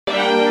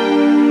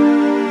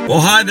Well,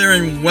 hi there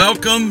and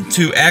welcome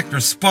to Actor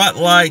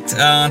Spotlight.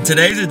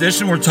 Today's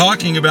edition, we're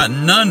talking about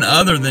none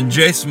other than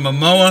Jason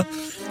Momoa.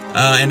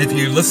 And if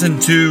you listen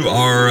to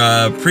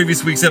our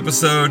previous week's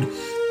episode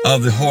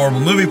of the Horrible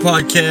Movie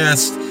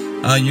Podcast,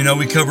 you know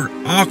we covered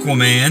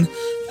Aquaman.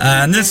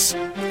 And this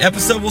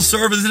episode will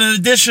serve as an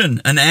addition,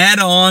 an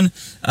add-on.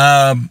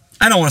 I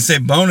don't want to say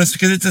bonus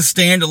because it's a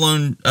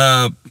standalone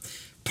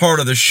part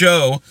of the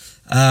show.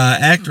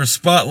 Actor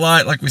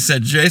Spotlight, like we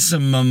said,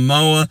 Jason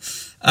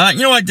Momoa.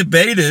 I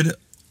debated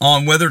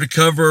on whether to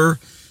cover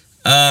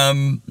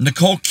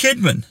Nicole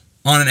Kidman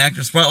on an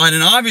Actor Spotlight,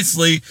 and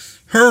obviously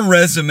her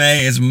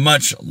resume is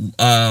much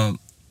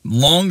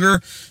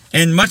longer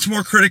and much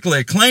more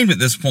critically acclaimed at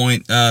this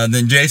point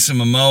than Jason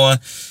Momoa,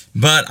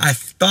 but I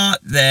thought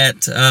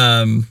that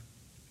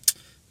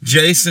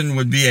Jason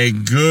would be a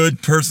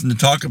good person to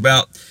talk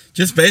about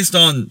just based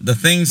on the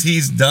things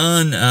he's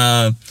done,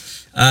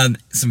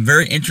 some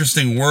very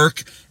interesting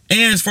work.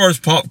 And as far as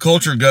pop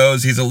culture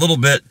goes, he's a little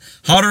bit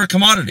hotter a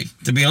commodity,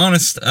 to be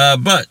honest.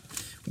 But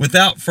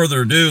without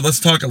further ado, let's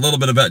talk a little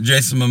bit about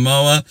Jason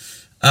Momoa.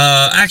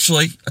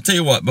 Actually, I'll tell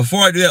you what,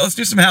 before I do that, let's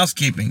do some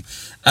housekeeping.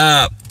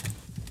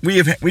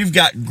 We've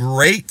got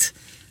great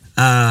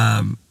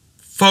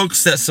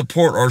folks that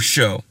support our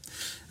show.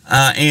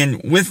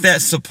 And with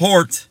that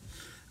support,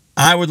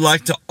 I would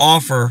like to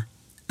offer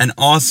an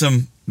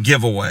awesome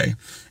giveaway.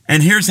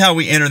 And here's how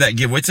we enter that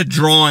giveaway. It's a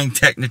drawing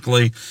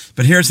technically,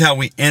 but here's how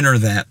we enter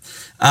that.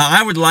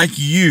 I would like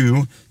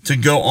you to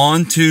go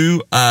on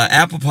to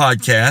Apple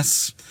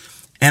Podcasts,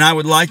 and I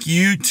would like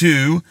you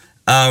to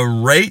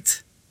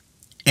rate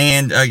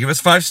and give us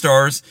 5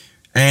 stars,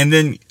 and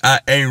then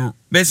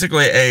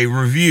basically a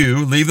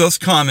review. Leave those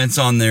comments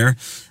on there,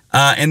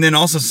 and then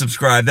also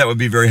subscribe. That would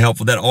be very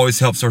helpful. That always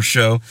helps our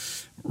show.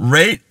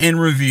 Rate and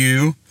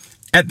review.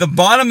 At the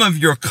bottom of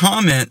your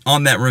comment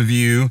on that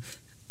review,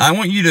 I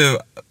want you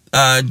to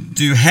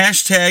do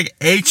hashtag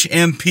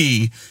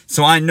HMP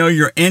so I know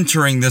you're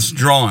entering this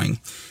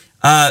drawing.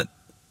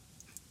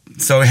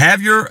 So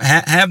have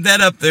that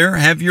up there.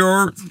 Have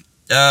your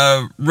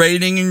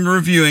rating and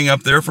reviewing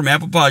up there from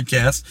Apple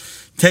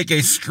Podcasts. Take a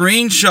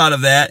screenshot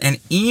of that and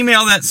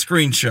email that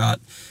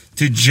screenshot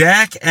to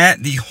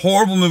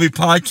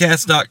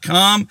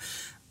jack@thehorriblemoviepodcast.com.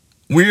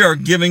 We are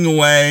giving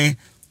away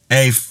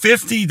a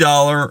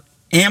 $50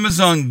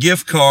 Amazon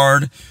gift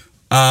card,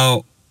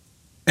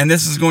 and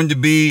this is going to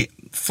be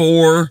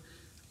for,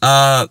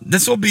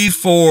 let's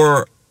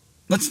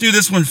do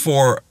this one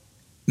for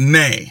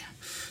May.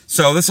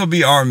 So this will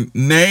be our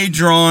May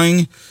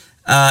drawing,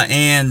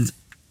 and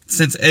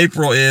since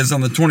April is on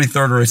the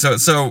 23rd already,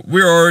 so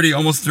we're already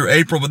almost through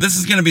April, but this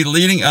is going to be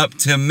leading up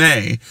to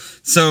May.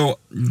 So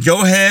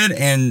go ahead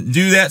and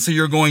do that. So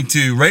you're going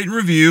to rate and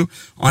review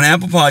on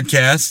Apple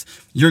Podcasts.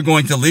 You're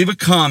going to leave a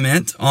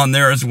comment on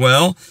there as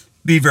well.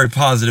 Be very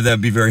positive. That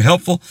would be very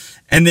helpful.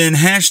 And then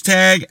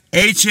hashtag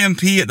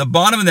HMP at the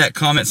bottom of that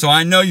comment so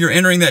I know you're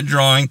entering that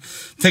drawing.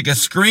 Take a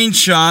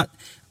screenshot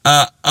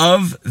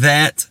of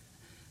that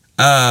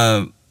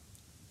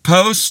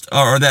post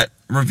or that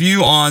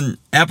review on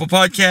Apple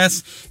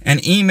Podcasts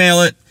and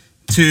email it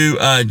to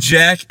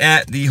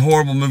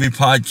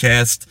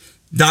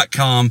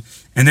jack@thehorriblemoviepodcast.com,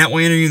 and that will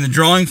enter you in the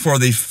drawing for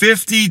the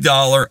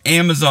 $50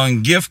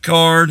 Amazon gift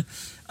card.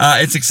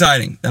 It's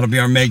exciting. That'll be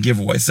our May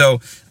giveaway.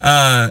 So,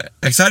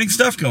 exciting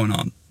stuff going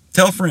on.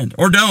 Tell a friend,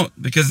 or don't,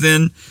 because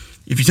then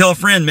if you tell a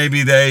friend,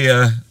 maybe they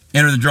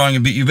enter the drawing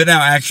and beat you. But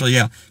now, actually,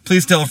 yeah,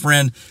 please tell a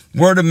friend.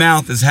 Word of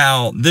mouth is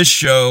how this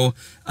show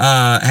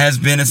has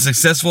been as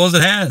successful as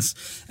it has,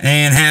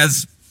 and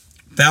has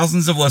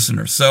thousands of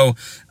listeners. So,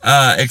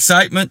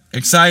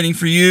 exciting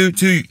for you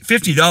too.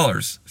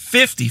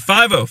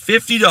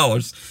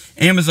 $50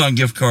 Amazon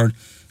gift card.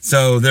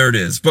 So there it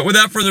is. But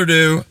without further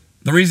ado,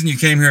 the reason you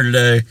came here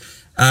today,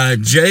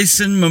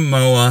 Jason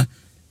Momoa,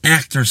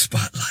 Actor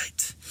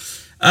Spotlight.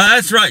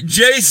 That's right,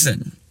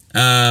 Jason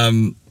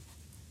Namakaya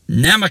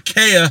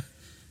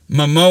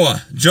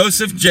Momoa.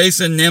 Joseph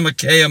Jason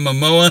Namakaya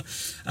Momoa.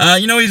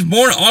 He's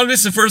born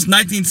August the 1st,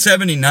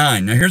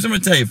 1979. Now, here's what I'm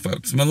going to tell you,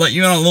 folks. I'm going to let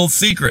you in on a little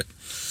secret.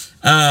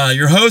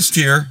 Your host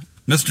here,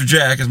 Mr.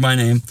 Jack is my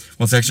name.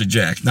 Well, it's actually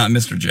Jack, not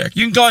Mr. Jack.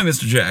 You can call me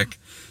Mr. Jack,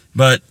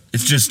 but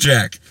it's just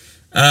Jack.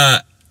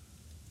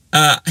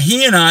 He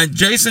and I,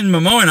 Jason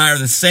Momoa and I, are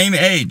the same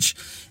age.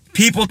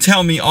 People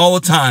tell me all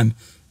the time,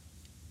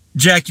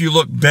 Jack, you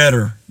look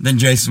better than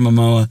Jason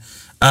Momoa.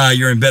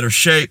 You're in better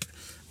shape.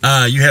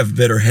 You have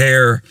better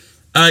hair.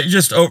 You're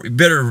just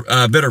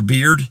better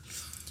beard.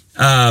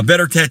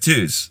 Better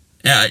tattoos.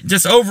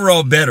 Just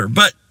overall better.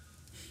 But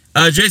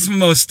Jason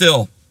Momoa is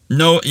still,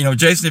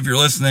 Jason, if you're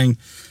listening,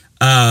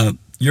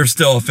 you're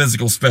still a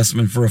physical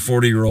specimen for a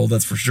 40-year-old,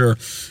 that's for sure.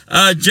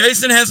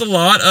 Jason has a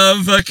lot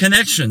of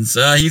connections.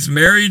 He's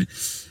married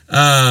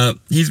to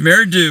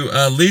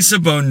Lisa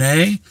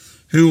Bonet,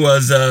 who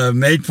was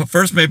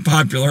first made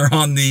popular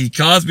on the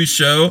Cosby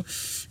Show,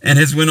 and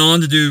has went on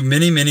to do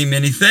many, many,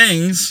 many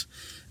things,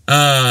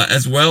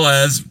 as well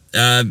as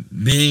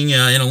being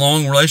in a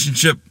long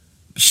relationship.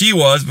 She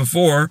was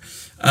before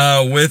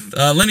with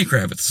Lenny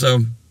Kravitz.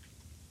 So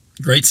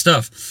Great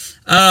stuff.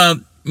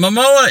 Jason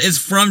Momoa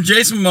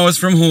is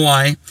from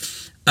Hawaii.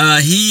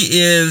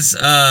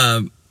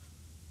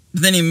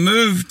 Then he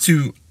moved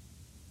to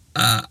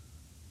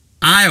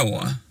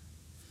Iowa.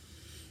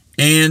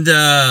 And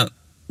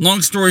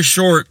long story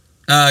short,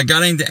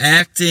 got into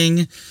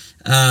acting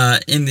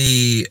in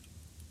the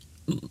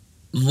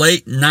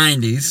late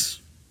 90s.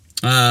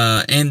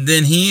 And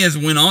then he has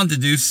went on to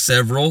do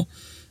several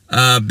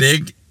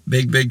big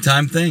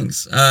time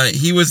things.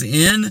 He was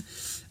in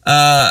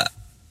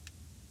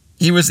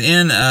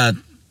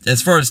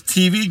as far as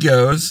TV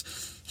goes,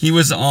 he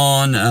was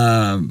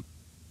on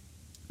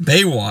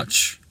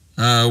Baywatch,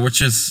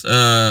 which is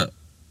a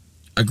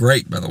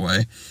great, by the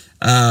way.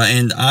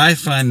 And I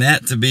find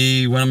that to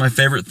be one of my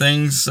favorite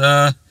things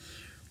that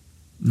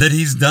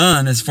he's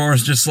done, as far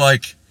as just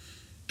like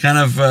kind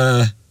of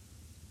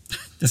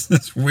just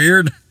this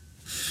weird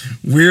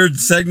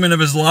segment of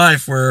his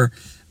life where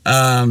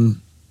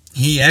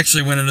he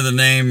actually went under the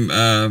name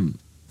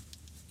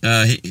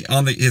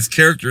his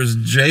character is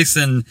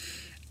Jason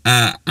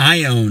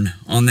Ione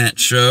on that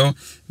show.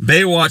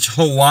 Baywatch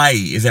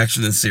Hawaii is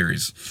actually the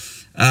series.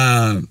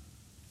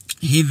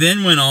 He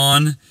then went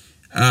on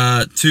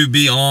to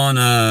be on,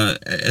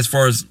 as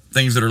far as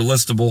things that are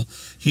listable,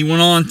 he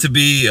went on to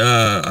be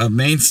a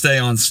mainstay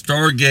on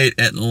Stargate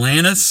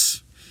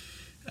Atlantis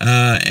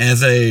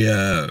as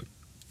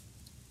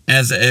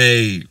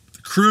a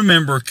crew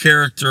member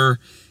character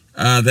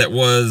that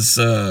was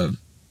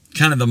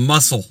kind of the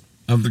muscle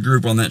of the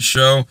group on that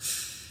show.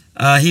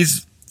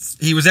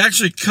 He was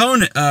actually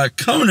Conan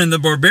the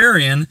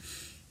Barbarian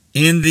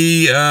in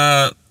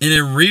a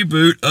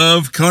reboot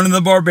of Conan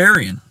the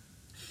Barbarian.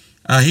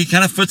 He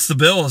kind of foots the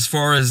bill as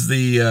far as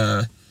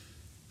the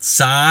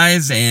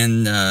size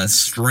and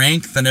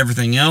strength and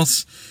everything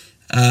else.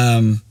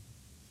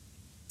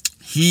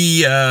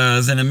 He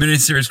is in a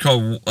miniseries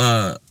called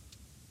a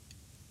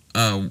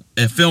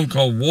film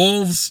called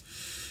Wolves,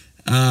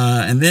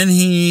 and then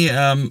he's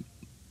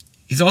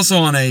also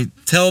on a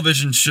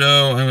television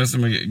show. I'm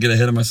going to get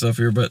ahead of myself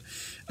here, but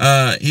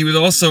he was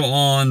also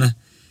on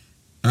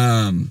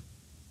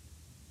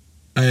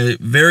a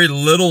very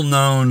little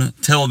known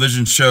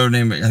television show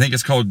named, I think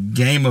it's called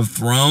Game of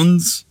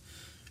Thrones.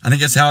 I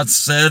think that's how it's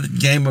said,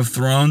 Game of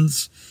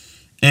Thrones.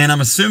 And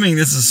I'm assuming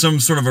this is some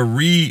sort of a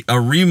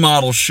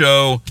remodel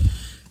show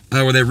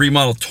where they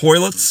remodel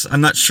toilets.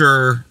 I'm not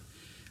sure,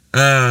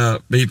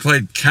 but he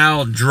played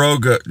Khal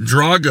Drogo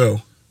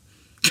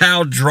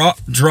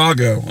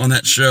on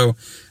that show.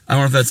 I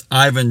don't know if that's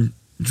Ivan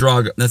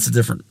Drago. That's a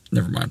different.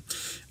 Never mind.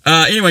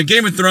 Anyway,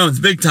 Game of Thrones,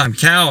 big time.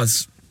 Khal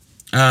is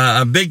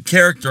a big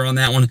character on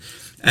that one,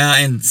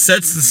 and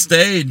sets the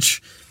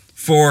stage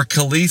for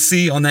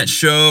Khaleesi on that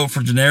show, for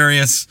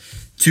Daenerys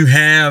to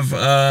have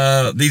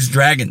these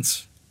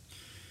dragons.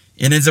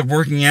 It ends up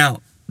working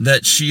out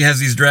that she has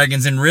these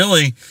dragons, and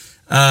really,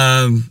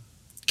 Khal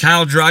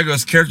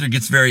Drogo's character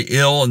gets very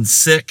ill and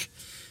sick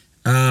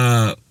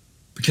because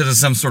of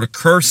some sort of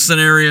curse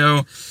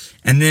scenario,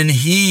 and then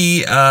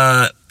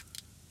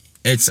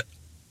it's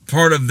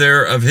part of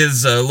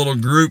his little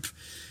group,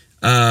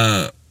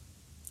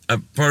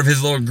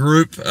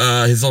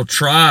 his little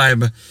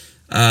tribe,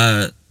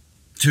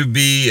 to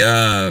be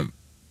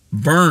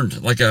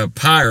burned like a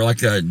pyre,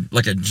 like a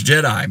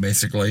Jedi,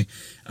 basically,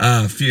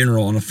 on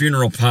a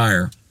funeral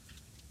pyre.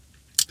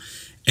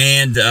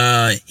 And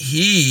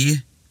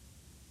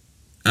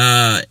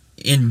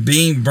in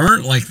being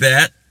burnt like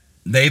that,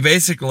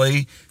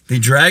 the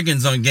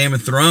dragons on Game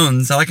of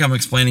Thrones, I like how I'm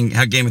explaining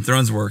how Game of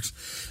Thrones works.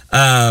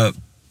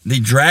 The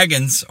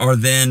dragons are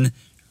then,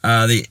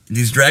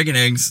 these dragon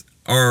eggs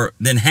are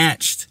then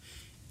hatched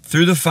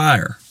through the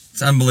fire.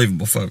 It's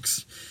unbelievable,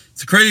 folks.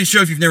 It's a crazy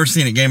show if you've never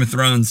seen it, Game of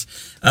Thrones.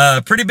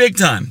 Pretty big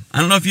time. I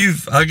don't know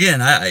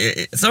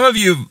if some of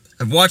you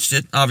have watched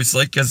it,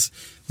 obviously, because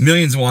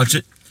millions watch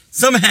it.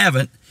 Some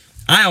haven't.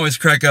 I always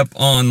crack up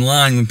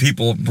online when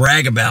people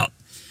brag about,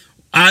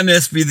 I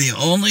must be the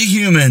only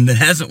human that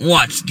hasn't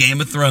watched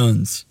Game of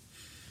Thrones.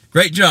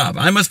 Great job.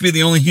 I must be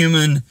the only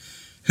human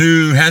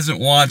who hasn't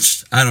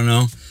watched, I don't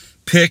know,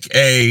 pick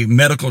a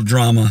medical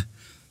drama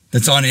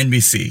that's on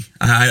NBC.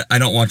 I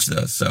don't watch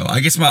those. So I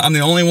guess I'm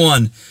the only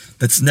one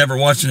that's never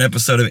watched an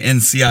episode of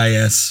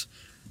NCIS.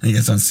 I think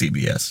that's on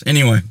CBS.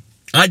 Anyway,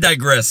 I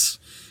digress.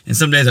 And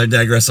some days I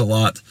digress a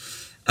lot.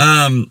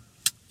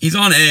 He's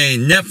on a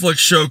Netflix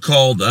show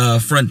called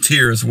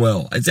Frontier as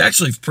well. It's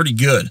actually pretty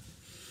good.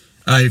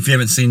 If you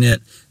haven't seen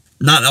it.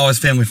 Not always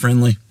family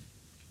friendly.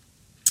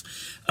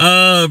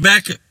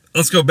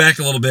 Let's go back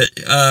a little bit.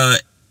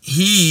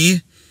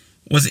 He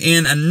was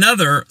in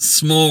another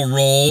small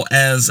role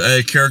as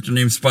a character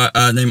named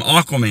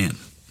Aquaman.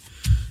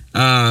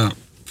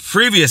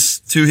 Previous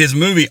to his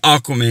movie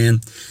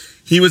Aquaman,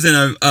 he was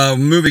in a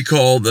movie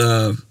called,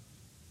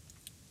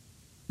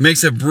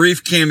 makes a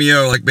brief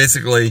cameo, like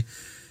basically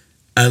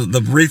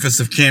the briefest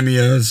of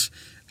cameos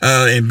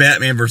in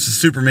Batman vs.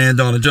 Superman,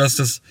 Dawn of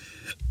Justice.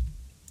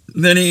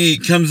 Then he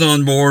comes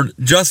on board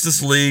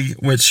Justice League,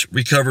 which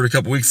we covered a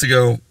couple weeks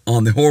ago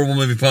on the Horrible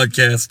Movie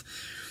Podcast.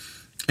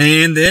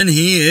 And then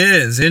he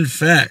is, in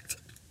fact,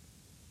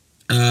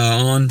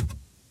 on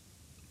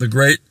the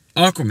great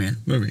Aquaman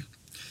movie.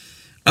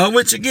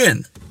 Which,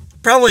 again,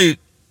 probably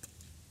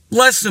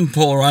less than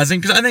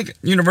polarizing, because I think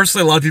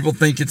universally a lot of people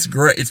think it's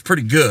great. It's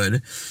pretty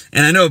good.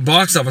 And I know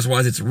box office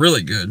wise it's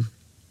really good.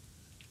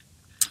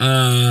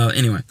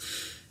 Anyway.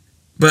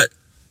 But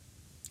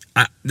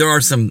there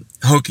are some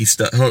hokey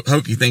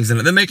things in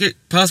it that make it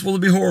possible to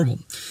be horrible.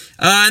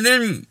 And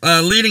then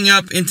leading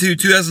up into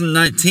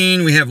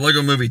 2019, we have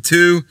Lego Movie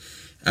 2,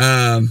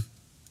 and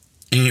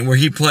where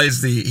he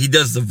does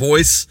the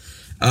voice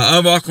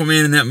of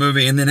Aquaman in that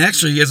movie. And then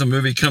actually he has a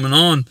movie coming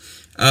on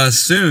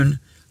soon,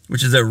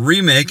 which is a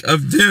remake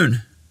of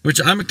Dune, which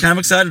I'm kind of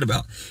excited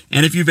about.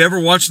 And if you've ever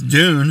watched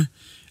Dune,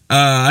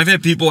 I've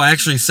had people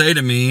actually say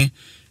to me,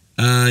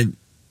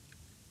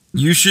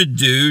 you should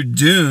do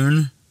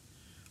Dune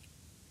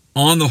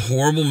on the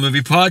Horrible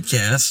Movie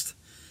Podcast.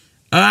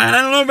 I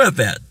don't know about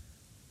that.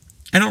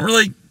 I don't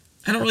really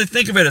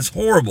think of it as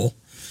horrible.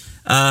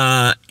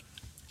 I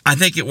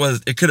think it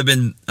could have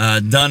been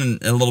done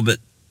a little bit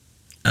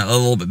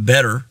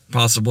better,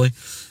 possibly,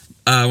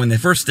 when they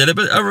first did it,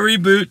 but a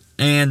reboot.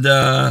 And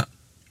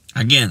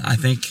again, I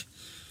think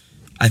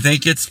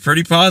it's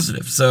pretty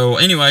positive. So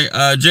anyway,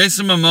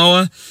 Jason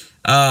Momoa,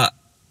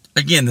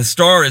 again, the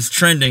star is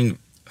trending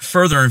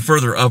further and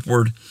further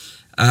upward.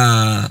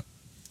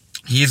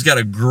 He's got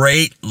a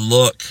great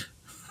look.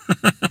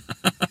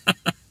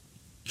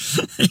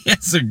 He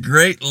has a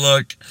great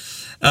look.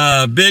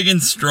 Big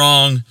and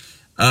strong.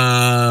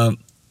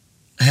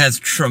 Has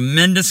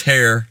tremendous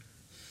hair.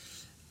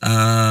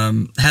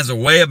 Has a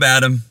way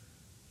about him.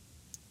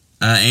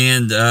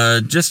 And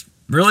just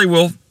really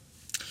will,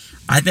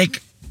 I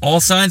think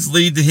all signs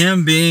lead to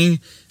him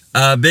being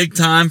big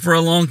time for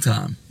a long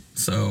time.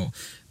 So,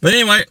 but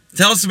anyway,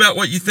 tell us about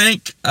what you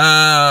think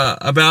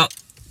about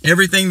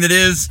everything that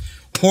is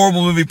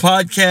Horrible Movie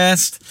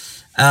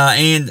Podcast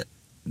and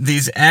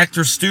these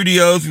actor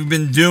studios we've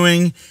been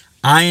doing.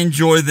 I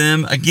enjoy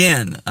them.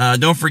 Again,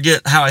 don't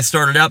forget how I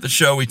started out the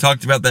show. We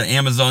talked about that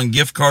Amazon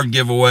gift card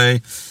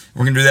giveaway.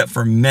 We're going to do that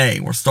for May.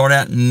 We'll start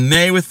out in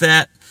May with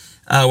that.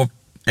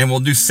 And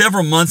we'll do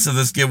several months of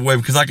this giveaway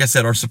because, like I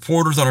said, our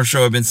supporters on our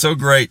show have been so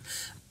great.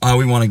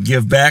 We want to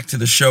give back to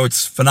the show.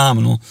 It's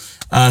phenomenal.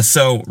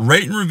 So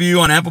rate and review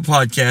on Apple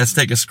Podcasts.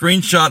 Take a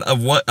screenshot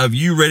of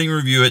you rating and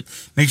review it.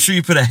 Make sure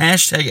you put a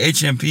hashtag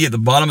HMP at the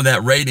bottom of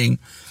that rating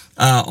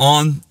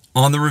on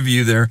the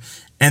review there.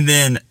 And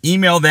then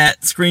email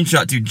that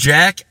screenshot to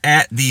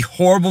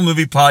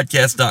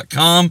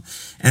jack@thehorriblemoviepodcast.com.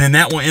 And then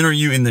that will enter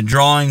you in the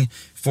drawing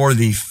for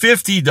the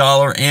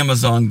 $50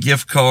 Amazon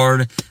gift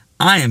card.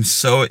 I am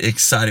so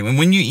excited. And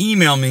when you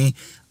email me,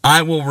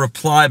 I will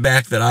reply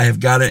back that I have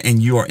got it and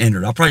you are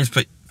entered. I'll probably just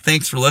put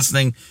thanks for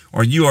listening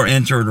or you are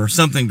entered or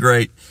something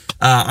great.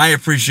 I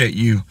appreciate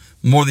you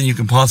more than you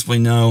can possibly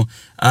know.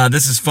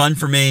 This is fun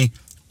for me,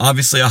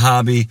 obviously a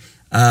hobby,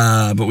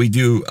 but we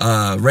do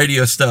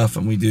radio stuff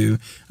and we do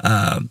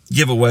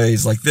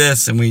giveaways like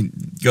this and we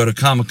go to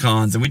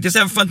Comic-Cons and we just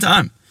have a fun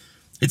time.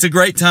 It's a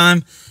great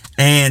time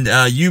and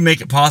you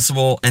make it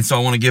possible, and so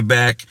I want to give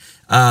back.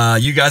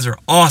 You guys are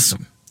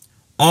awesome.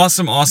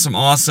 Awesome.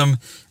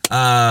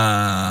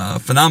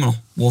 Phenomenal.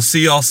 We'll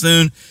see y'all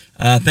soon.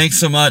 Thanks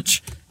so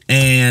much.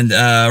 And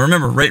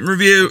remember, rate and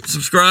review,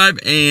 subscribe,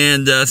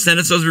 and send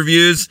us those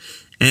reviews,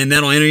 and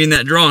that'll enter you in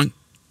that drawing.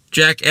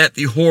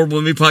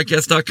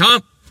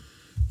 Jack@thehorriblemoviepodcast.com.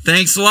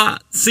 Thanks a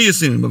lot. See you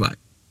soon. Bye-bye.